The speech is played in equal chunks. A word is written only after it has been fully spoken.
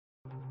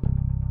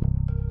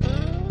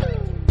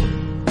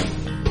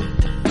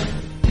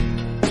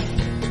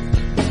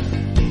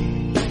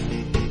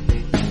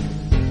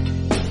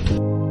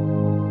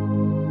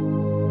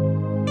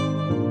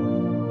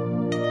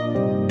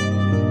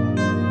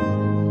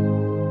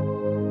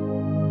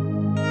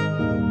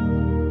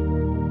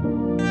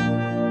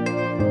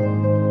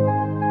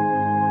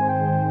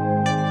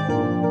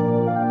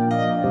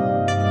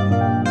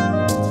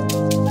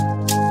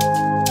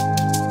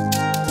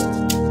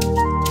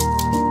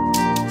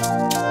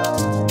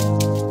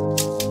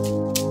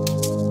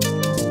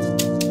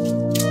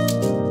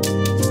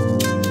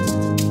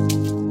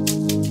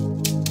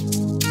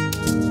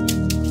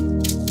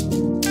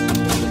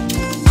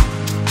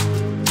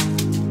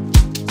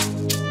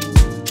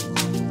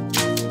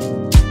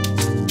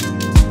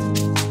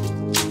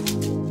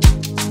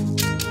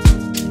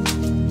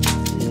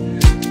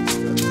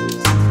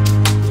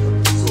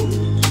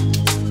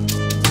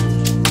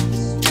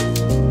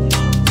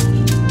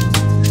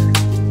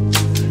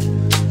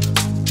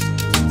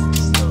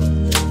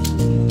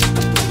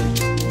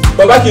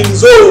Baba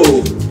Kings,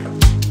 oh!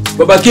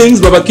 Baba Kings,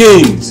 Baba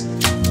Kings.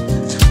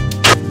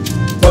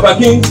 Baba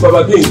Kings,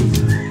 Baba Kings.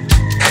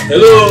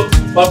 Hello,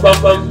 pam pam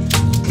pam.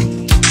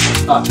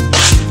 Ah.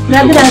 Good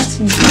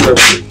afternoon.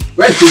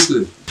 Where is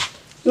Chrisley?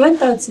 He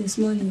went out this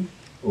morning.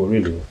 Oh,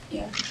 really?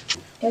 Yeah.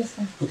 Yes,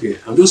 sir. Okay,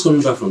 I'm just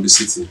coming back from the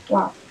city.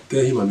 Wow.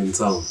 Tell him I'm in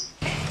town.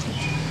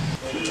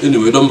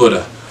 Anyway, don't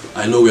bother.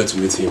 I know where to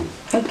meet him.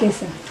 Okay,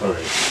 sir.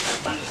 Alright.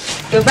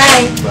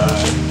 Goodbye.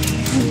 Bye.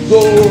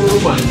 Go,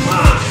 my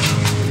man.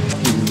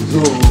 Go.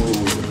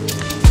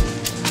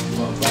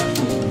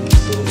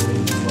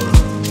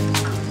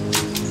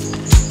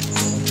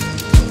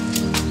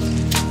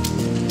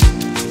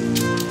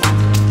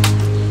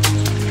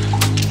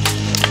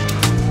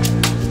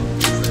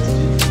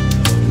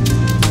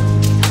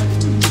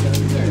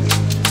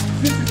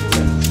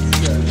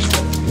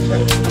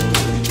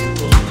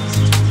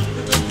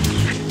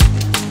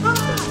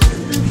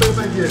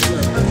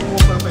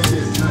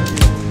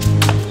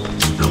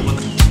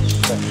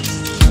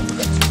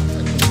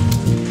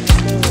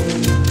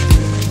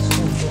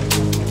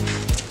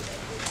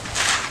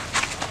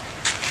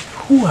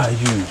 Who are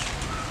you?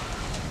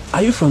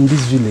 Are you from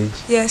this village?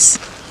 Yes.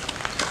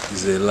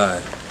 It's a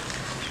lie.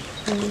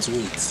 But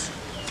wait.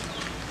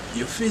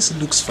 Your face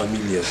looks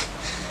familiar.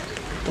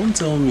 Don't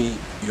tell me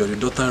you're the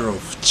daughter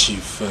of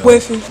Chief.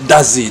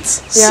 That's it.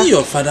 Yeah. See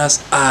your father's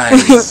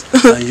eyes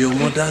and your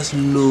mother's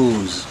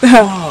nose.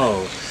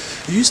 Wow.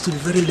 You used to be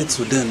very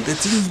little then,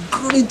 but you've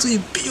grown into a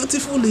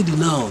beautiful lady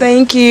now.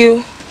 Thank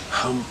you.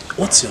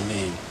 What's your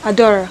name?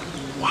 Adora.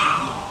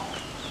 Wow.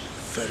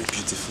 Very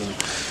beautiful.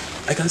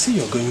 I can see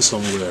you're going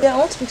somewhere. Yeah, I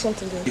want to pick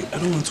something there. I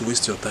don't want to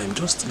waste your time.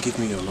 Just give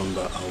me your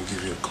number. I'll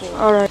give you a call.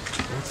 Alright.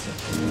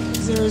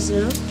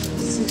 0061.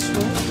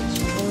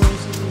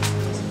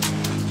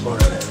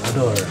 Alright,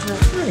 Adora.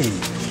 Hey.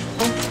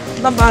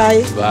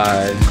 Bye-bye.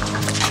 Bye.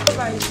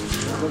 Bye-bye.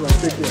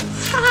 Take care.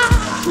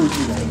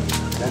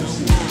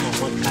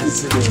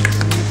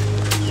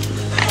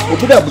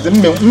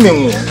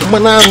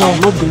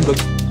 I'm not going back.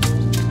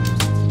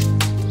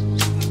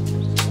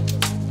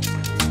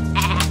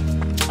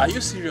 Are you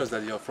serious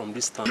that you're from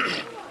this town?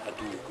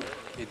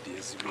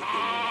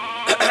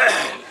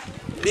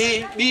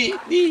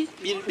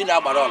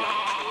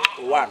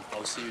 One,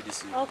 I'll see you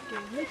this evening.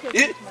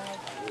 Okay,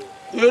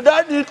 you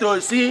don't need to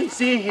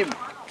see him.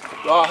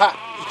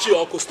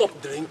 Ichioku,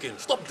 stop drinking.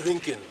 Stop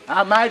drinking.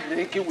 Am I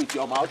drinking with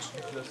your mouth?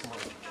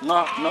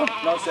 No,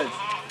 nonsense.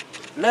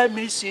 Let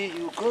me see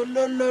you go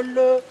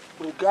lo.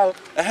 Go.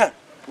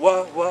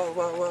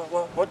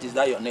 What is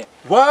that your name?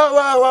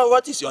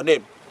 What is your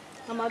name?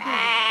 I'm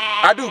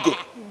Adugo.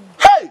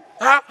 Hey,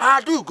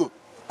 Adugo.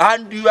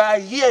 And you are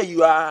here.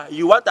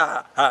 You want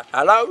to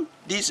allow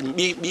this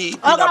me?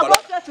 I'm going to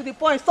get to the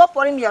point. Stop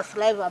pouring your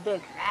saliva,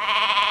 beg.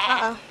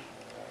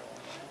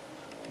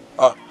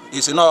 Oh,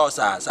 it's not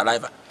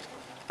saliva.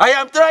 I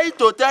am trying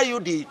to tell you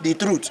the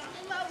truth.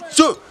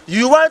 So,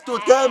 you want to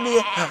tell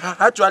me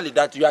actually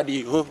that you are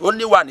the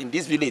only one in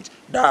this village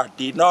that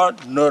did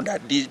not know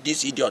that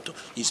this idiot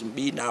is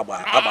being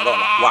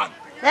Abarola one?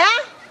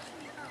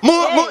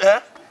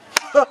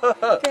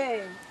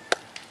 Okay.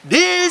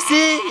 This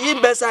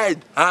imbecile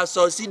has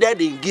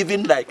succeeded in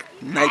giving like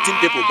 19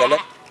 people belly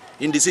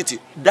in the city.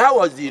 That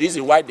was the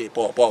reason why they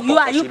pour.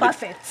 Are you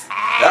perfect?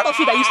 What of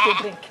you that used to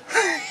drink?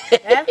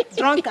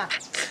 Drunker.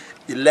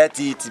 Let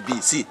it be.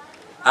 See,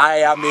 I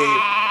am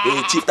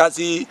a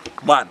chieftaincy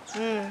man.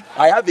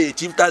 I have a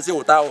chieftaincy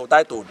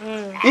title.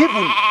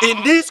 Even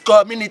in this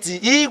community,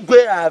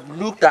 Igwe have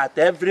looked at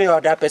every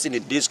other person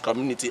in this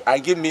community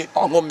and give me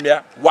one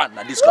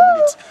at this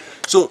community.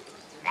 So,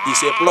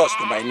 it's a plus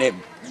to my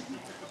name.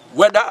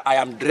 Whether I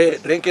am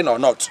drinking or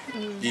not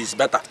is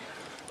better.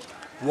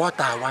 What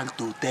I want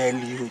to tell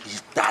you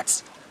is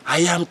that I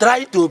am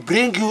trying to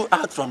bring you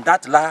out from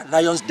that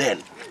lion's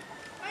den.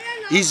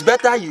 It's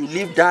better you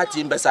leave that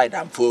in beside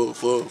and follow me.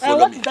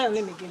 What is that your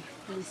name again,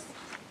 please?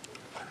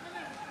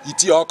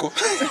 Itioku.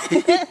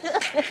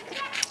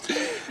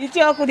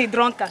 Itioku the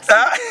drunkard.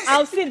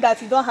 I'll see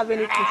that you don't have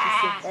anything to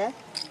say.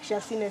 Shall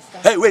see next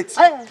time. Hey, wait.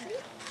 Hey.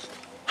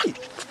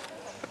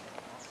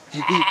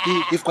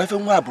 If I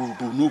find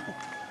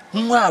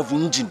nwa avu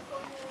njin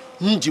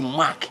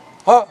mark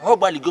ho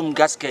gbaligom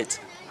gasket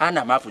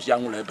ana ma afusi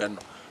anwụrụ ebe no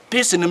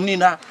peace nim ni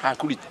na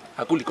akuli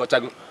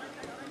kochago.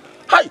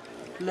 Hi,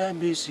 let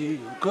me see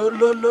you go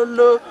lo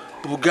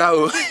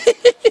bugao.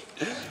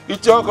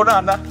 Itioku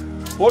na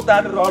what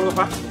are the all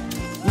over?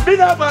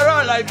 Bina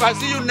Barola, if I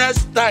see you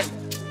next time,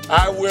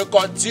 I will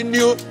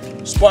continue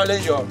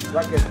spoiling your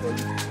racket for you.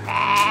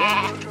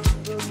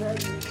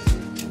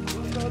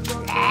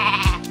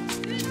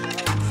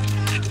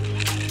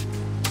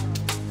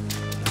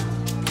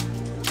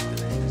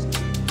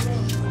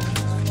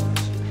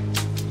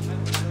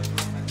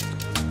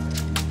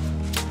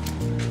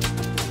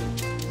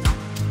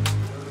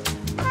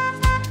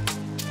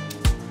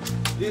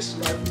 This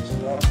life is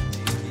not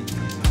easy.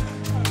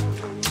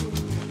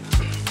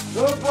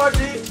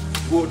 Nobody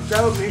will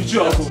tell me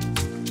Choco.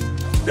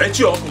 Then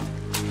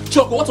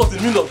Choco, what was the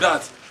meaning of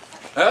that?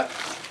 Eh?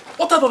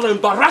 What type of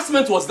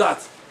embarrassment was that?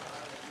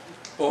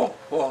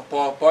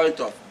 point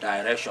of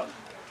direction.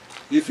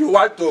 If you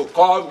want to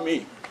call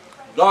me,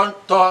 don't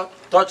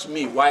touch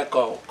me. Why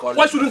call?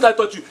 Why shouldn't I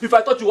touch you? If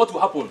I touch you, what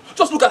will happen?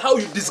 Just look at how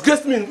you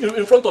disgraced me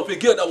in front of a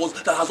girl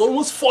that has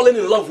almost fallen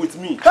in love with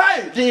me.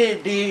 Hey,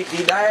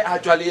 did I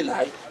actually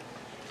lie?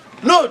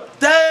 No,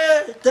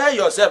 tell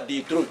yourself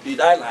the truth. Did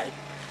I lie?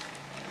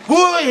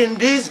 Who in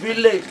this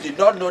village did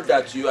not know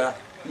that you are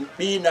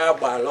Mpina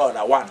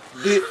Balora one?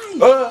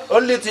 The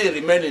only thing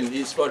remaining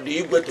is for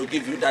the Igwe to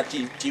give you that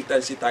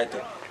chieftaincy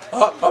title.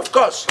 Of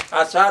course,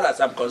 as far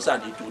as I'm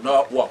concerned, it will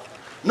not work.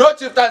 No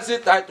chieftaincy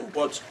title,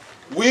 but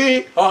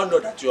we all know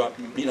that you are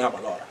Mpina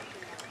Balora.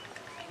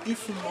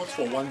 If not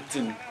for one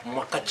thing,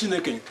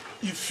 Makachineke,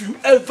 if you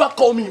ever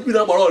call me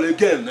Mpina Balora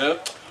again,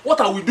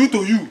 what I will do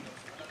to you?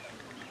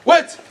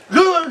 Wait,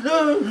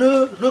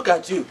 look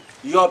at you.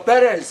 Your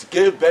parents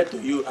gave birth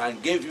to you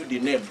and gave you the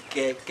name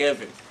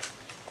Kevin.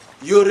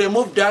 You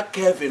remove that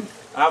Kevin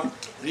and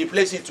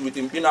replace it with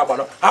Mpina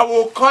Balora. I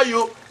will call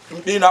you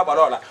Mpina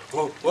Balora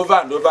over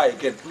and over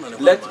again.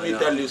 Let me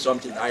tell you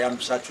something. I am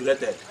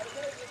saturated.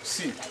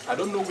 See, I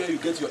don't know where you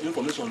get your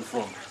information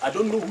from. I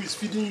don't know who is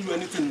feeding you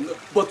anything.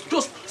 But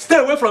just stay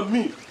away from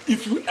me.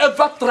 If you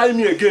ever try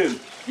me again,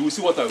 you will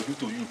see what I will do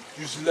to you.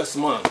 Useless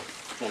man.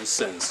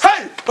 Nonsense.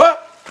 Hey!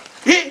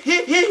 He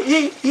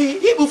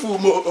bufu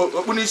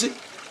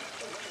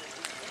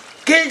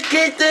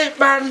Kete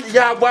man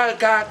yabwa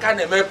can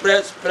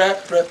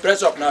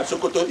press up now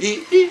Sokoto.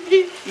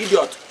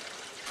 Idiot.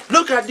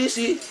 Look at this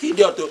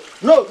idiot.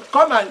 No,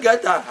 come and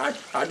get her.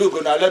 I do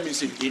gonna let me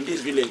see in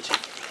this village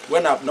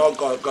when I've not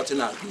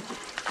gotten a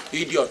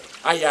idiot.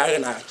 I are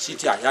in a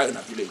city, I are in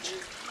a village.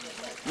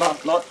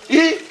 Not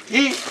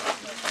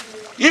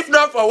if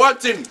not for one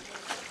thing,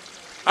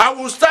 I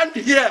will stand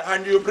here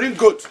and you bring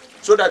goat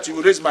so that you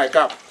will raise my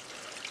cap.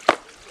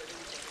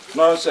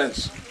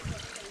 Nonsense.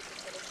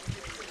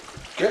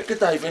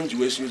 Get I even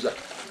Jewish user.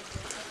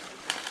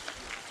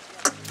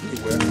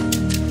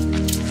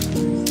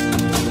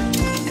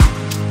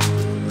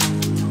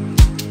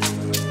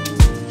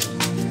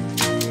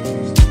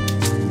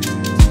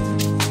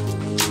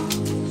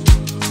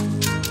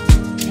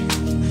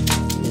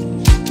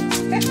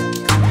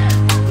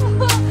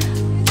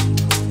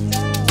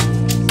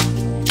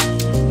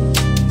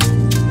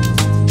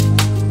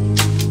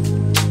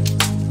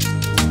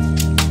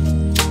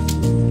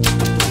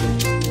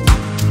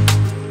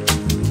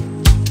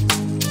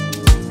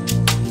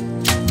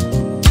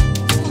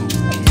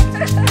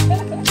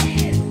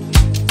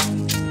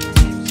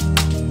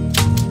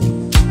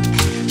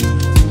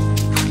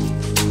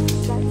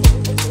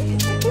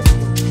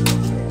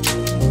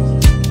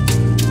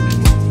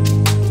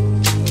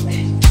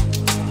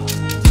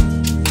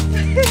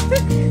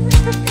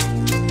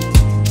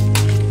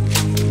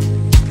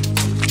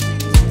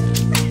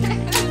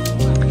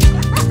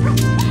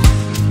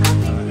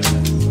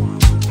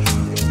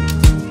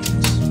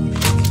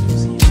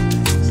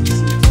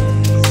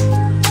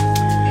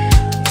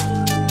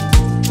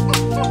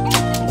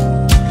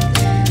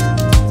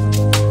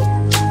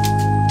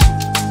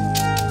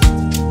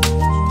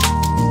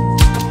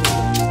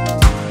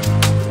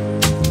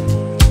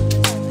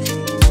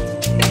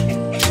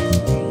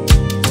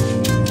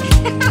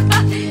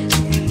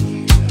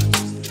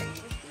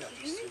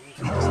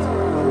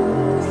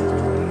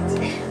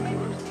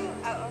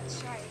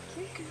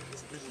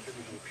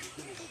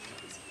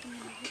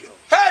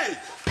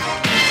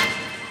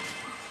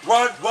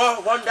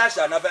 Wonders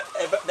shall never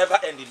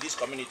end in this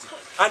community,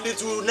 and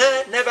it will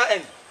never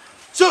end.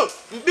 So,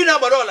 Mpina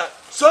Balora,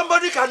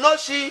 somebody cannot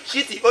shit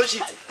his own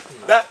shit,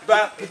 but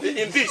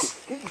in peace.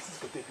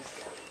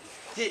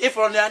 If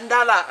on the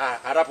Andala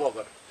Arab,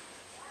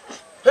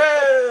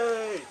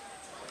 hey,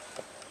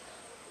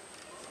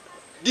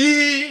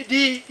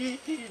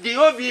 the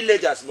whole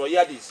villagers must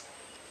hear this.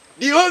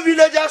 The whole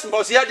villagers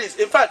must hear this.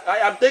 In fact, I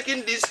am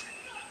taking this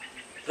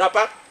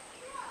wrapper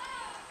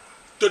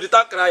to the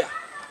town crier.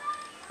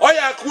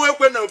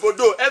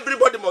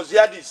 Everybody must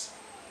hear this.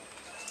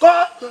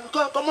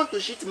 Come on to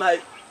shit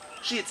my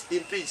shit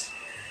in peace.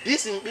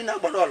 This in Mpina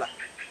Balora.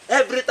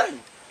 Every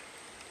time.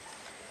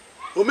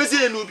 Omezi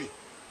enubi.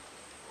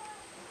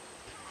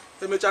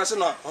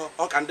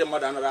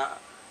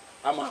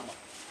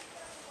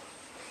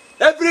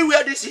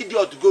 Everywhere this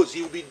idiot goes,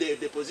 he will be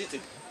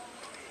deposited.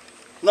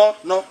 No,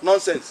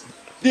 nonsense.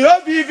 The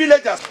whole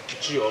villagers.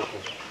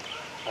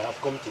 I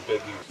have come to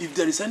beg you. If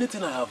there is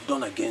anything I have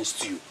done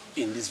against you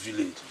in this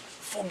village,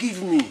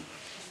 forgive me.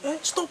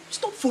 Stop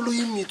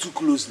following me too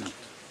closely.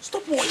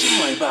 Stop watching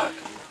my back.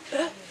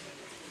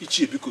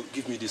 Ichie, Biko,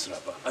 give me this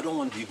wrapper. I don't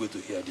want the Igwe to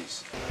hear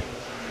this.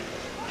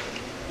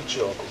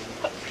 Ichie,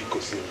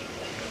 Biko, say,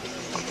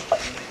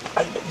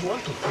 you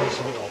want to force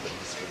me out of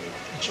this village.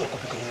 Ichie,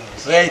 Biko,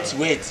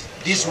 wait.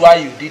 This why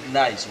you did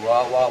nice.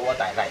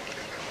 What I like.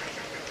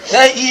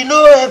 You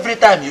know, every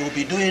time you will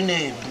be doing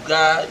a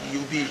buga, you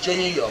will be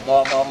changing your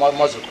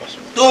muscle.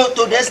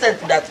 To the extent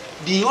that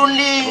the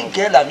only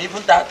girl I'm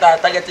even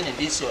targeting in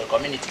this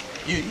community,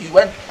 you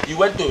went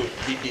to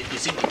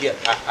see the girl.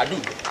 I do.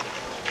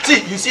 See,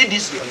 you see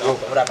this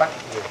wrapper?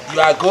 You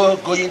are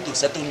going to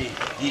settle me.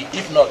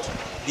 If not,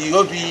 the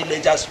whole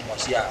villagers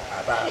must hear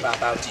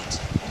about it.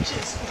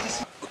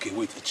 Okay,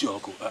 wait,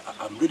 Ichioku,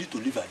 I'm ready to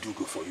leave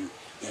Adugo for you.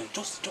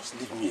 Just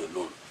leave me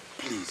alone,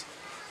 please.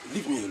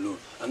 Leave me alone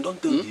and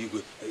don't tell the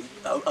Igwe.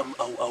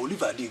 I'll leave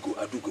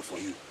Adugo for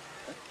you.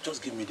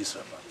 Just give me this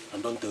wrapper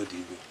and don't tell the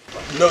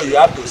Igwe. No, you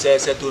have to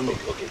settle me.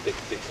 Okay, take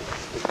it.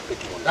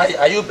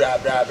 Are you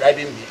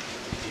bribing me?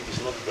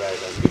 It's not bribe,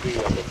 I'm giving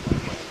you out of my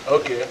mind.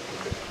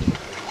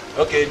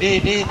 Okay,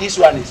 this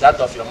one is out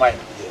of your mind.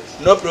 Yes.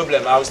 No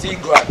problem, I'll still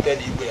go and tell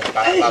the Igwe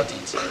about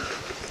it.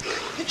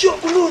 No,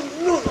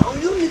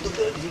 you don't need to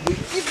tell the Igwe.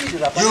 Give me the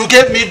wrapper. You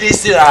gave me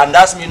this thing and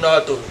asked me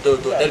not to tell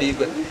the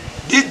Igwe.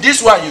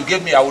 This one you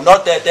gave me, I will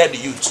not tell the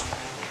youth.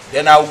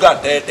 Then I will go and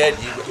tell the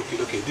Igwe.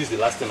 Okay, this is the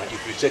last time.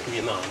 If you check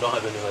me now, I don't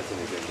have any other thing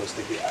again. Just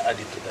take it, add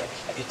it to that.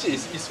 It's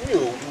me,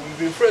 we've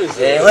been friends.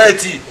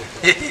 Wait.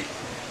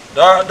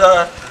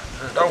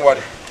 Don't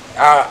worry.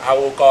 I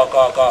will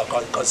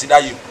consider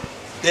you.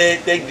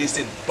 Take this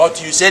thing. But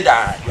you said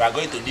that you are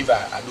going to leave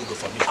Adugo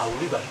for me. I will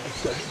leave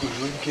Adugo. You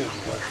won't kill the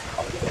one. I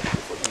will leave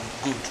Adugo for you.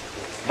 Good.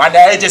 Man,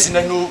 I just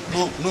no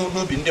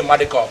been the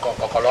money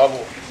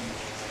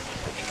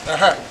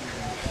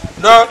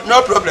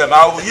No problem.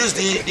 I will use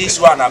this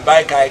one and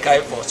buy kai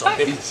for some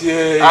people.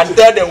 And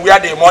tell them where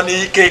the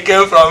money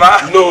came from.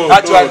 No,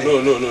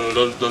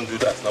 don't do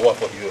that. Now what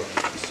for you?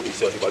 It's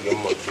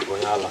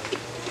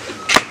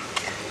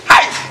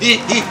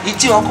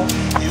your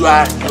You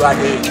are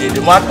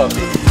the man of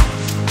it.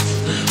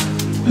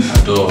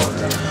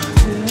 Adora,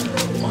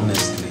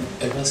 honestly,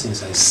 ever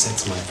since I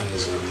set my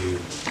eyes on you,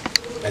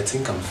 I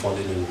think I'm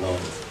falling in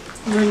love.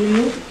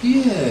 Really?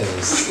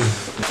 Yes.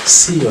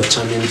 See your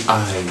charming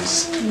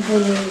eyes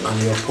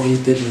and your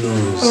pointed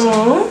nose.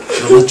 Your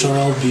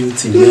natural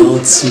beauty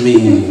melts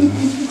me.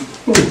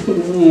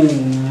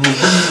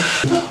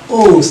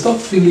 Oh, stop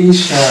feeling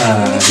shy.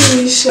 I'm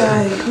feeling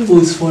shy. Oh,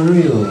 it's for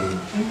real.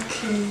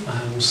 Okay.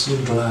 I'm so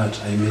glad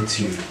I met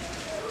you.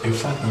 In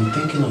fact, I'm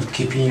thinking of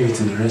keeping you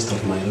to the rest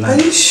of my life.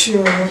 Are you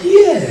sure?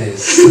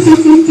 Yes.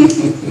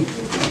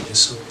 You're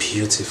so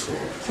beautiful.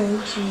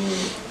 Thank you.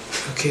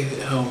 Okay,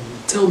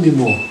 tell me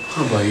more.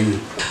 How about you?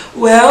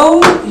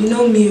 Well, you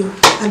know me,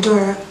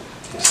 Adora.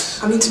 Yes.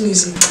 I'm into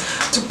music.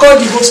 To cut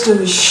the whole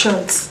story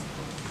short,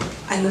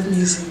 I love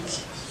music.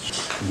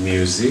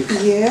 Music?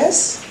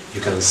 Yes.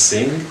 You can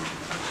sing? I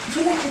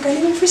feel like I can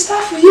even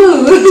freestyle for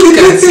you. Look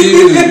at you.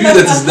 You that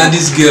is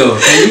daddy's girl.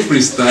 Can you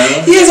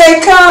freestyle? Yes, I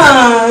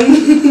can.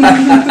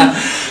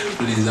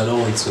 Please, I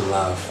don't want to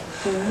laugh.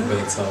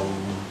 But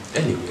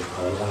anyway,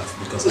 I'll laugh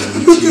because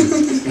I'm with you.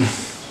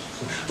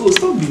 Oh,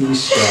 stop being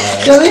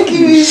shy. Don't make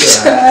me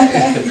shy.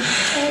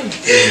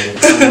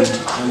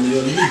 And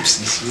your lips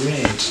is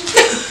red.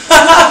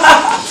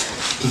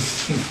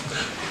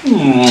 You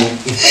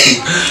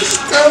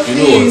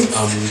know what?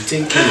 I'm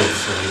thinking of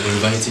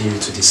inviting you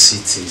to the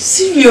city.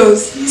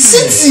 Serious?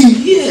 City?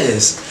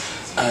 Yes.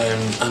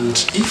 And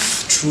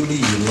if truly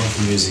you love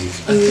music,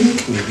 I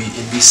think maybe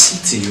in the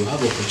city you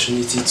have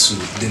opportunity to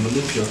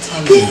develop your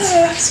talent. Yeah,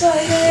 that's what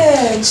I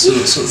heard. So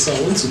I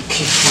want to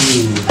keep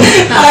you.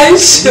 I'm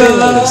sure.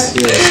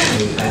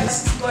 Yes.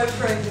 That's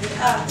boyfriend.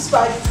 It's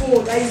my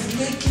phone that is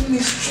making me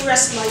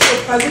stress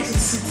myself. I go to the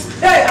city.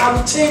 Hey, I'm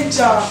a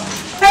changer.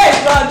 Hey,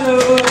 brother.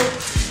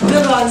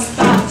 Never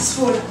understand this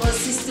phone. But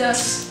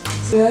sisters,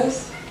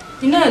 Yes?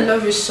 you know I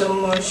love you so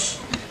much.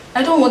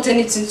 I don't want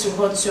anything to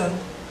hurt you.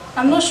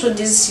 I'm not sure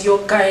this your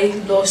guy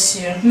loves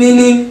you.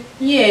 Meaning?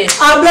 Yes.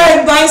 I'll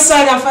better buy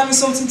inside and find me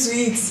something to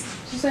eat.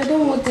 Because I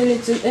don't want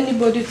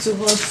anybody to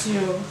hurt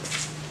you.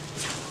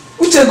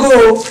 Uche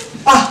go.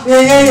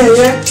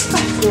 Yeah.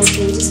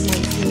 Okay, this is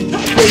my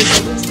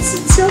phone.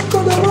 It's your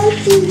code, I want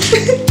you.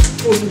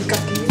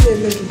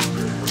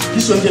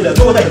 This one here, no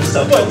time this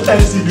house. No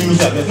time still doing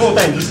that. There's no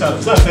time this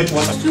house. Go and fetch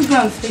water. Still go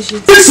and fetch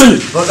it. Listen!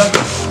 Brother,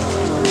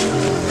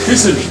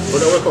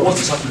 Brother, what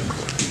is happening?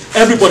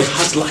 Everybody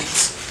has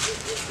lights.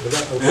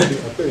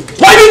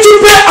 why didn't you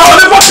pay our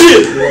never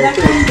bill?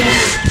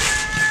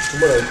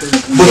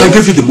 But I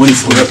gave you the money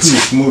for it.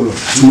 Tomorrow.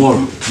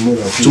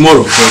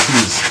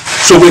 Please.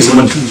 So where's the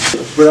money?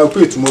 But I'll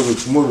pay tomorrow.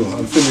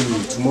 I'm telling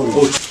you tomorrow.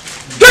 Oh.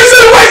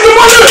 Listen, where's the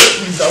money?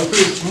 Please, I'll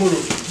pay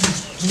tomorrow.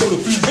 Tomorrow,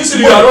 please. Listen,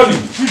 you are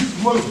running. Please,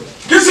 tomorrow.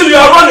 Listen, you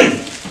are running.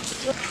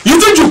 You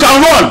think you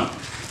can run?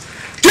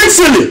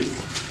 Kingsley!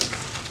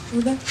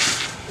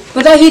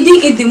 But he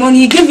didn't eat the money,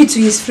 he gave it to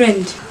his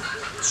friend.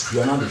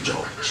 You are not the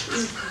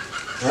judge.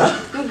 Huh?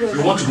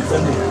 You want to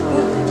defend him?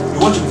 You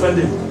want to defend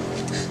him?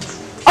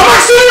 I'm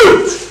asking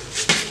you!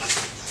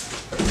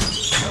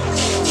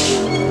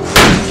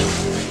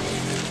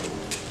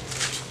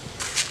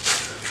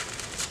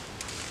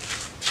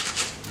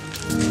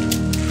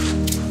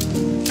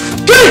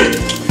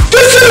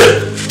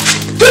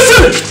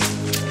 Listen!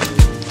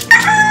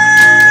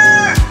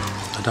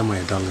 Adam, my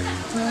darling,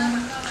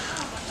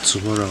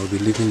 tomorrow I'll be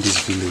leaving this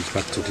village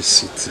back to the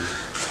city.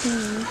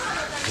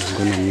 I'm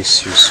gonna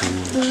miss you so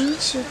much. I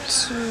miss you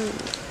too.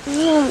 I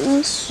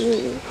miss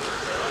you.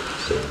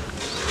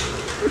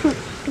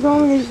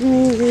 Don't leave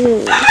me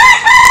here.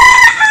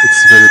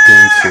 It's very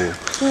painful,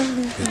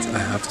 but I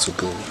have to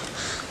go.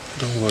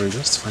 Don't worry,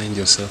 just find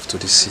yourself to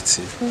the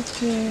city.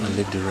 Okay. And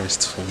leave the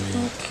rest for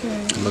me.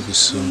 Okay. I love you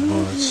so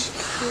much.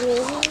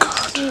 Oh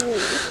God.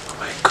 Oh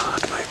my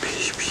God, my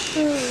baby.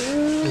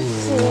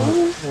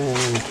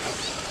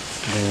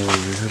 Don't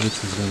worry,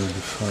 everything's gonna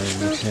be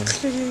fine, okay?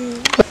 Okay.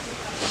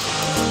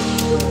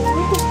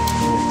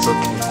 It's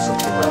okay,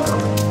 my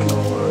darling.